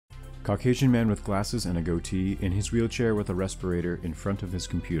Caucasian man with glasses and a goatee in his wheelchair with a respirator in front of his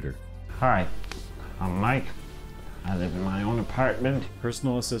computer. Hi, I'm Mike. I live in my own apartment.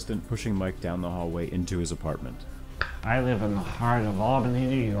 Personal assistant pushing Mike down the hallway into his apartment. I live in the heart of Albany,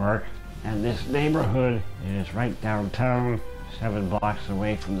 New York, and this neighborhood is right downtown, 7 blocks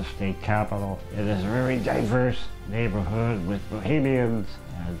away from the state capitol. It is a very diverse neighborhood with bohemians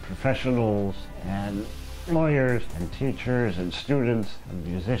and professionals and lawyers and teachers and students and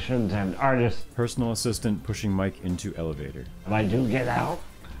musicians and artists. Personal assistant pushing Mike into elevator. When I do get out,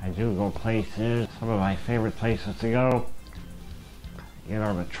 I do go places. Some of my favorite places to go. Get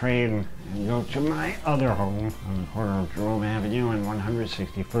on a train and go to my other home on the corner of Jerome Avenue and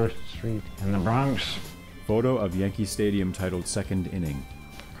 161st Street in the Bronx. Photo of Yankee Stadium titled Second Inning.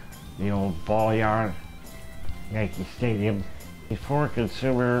 The old ball yard, Yankee Stadium. Before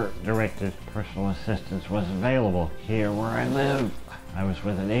consumer-directed personal assistance was available here where I live, I was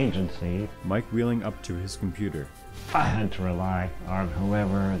with an agency. Mike wheeling up to his computer. I had to rely on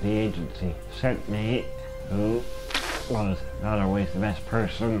whoever the agency sent me, who was not always the best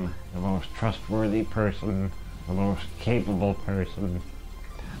person, the most trustworthy person, the most capable person.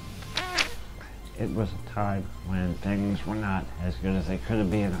 It was a time when things were not as good as they could have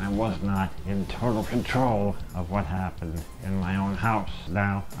been. I was not in total control of what happened in my own house.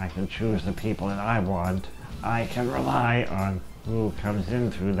 Now I can choose the people that I want. I can rely on who comes in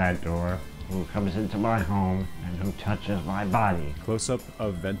through that door, who comes into my home, and who touches my body. Close-up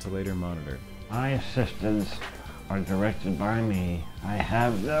of ventilator monitor. My assistants are directed by me. I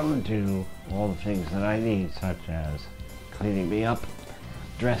have them do all the things that I need, such as cleaning me up,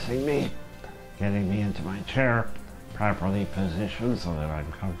 dressing me, getting me into my chair, properly positioned so that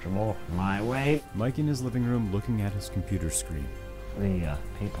I'm comfortable my way. Mike in his living room looking at his computer screen. The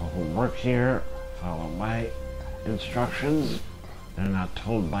people who work here follow my instructions. They're not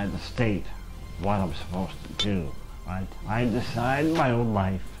told by the state what I'm supposed to do. I decide my own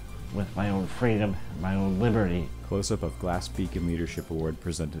life with my own freedom, my own liberty. Close-up of Glass Beacon Leadership Award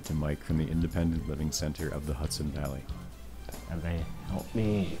presented to Mike from the Independent Living Center of the Hudson Valley. And they help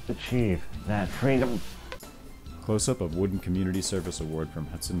me achieve that freedom. Close-up of Wooden Community Service Award from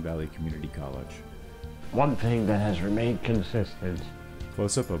Hudson Valley Community College. One thing that has remained consistent.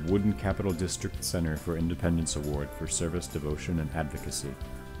 Close-up of Wooden Capital District Center for Independence Award for Service, Devotion, and Advocacy.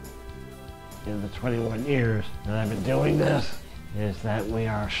 In the 21 years that I've been doing this, is that we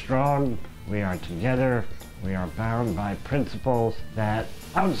are strong, we are together, we are bound by principles that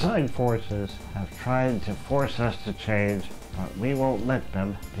outside forces have tried to force us to change, but we won't let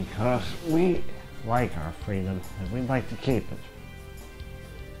them because we like our freedom and we'd like to keep it.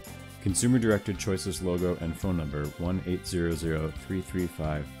 Consumer Directed Choices logo and phone number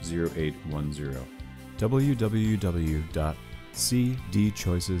 1-800-335-0810.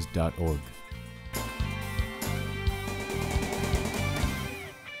 www.cdchoices.org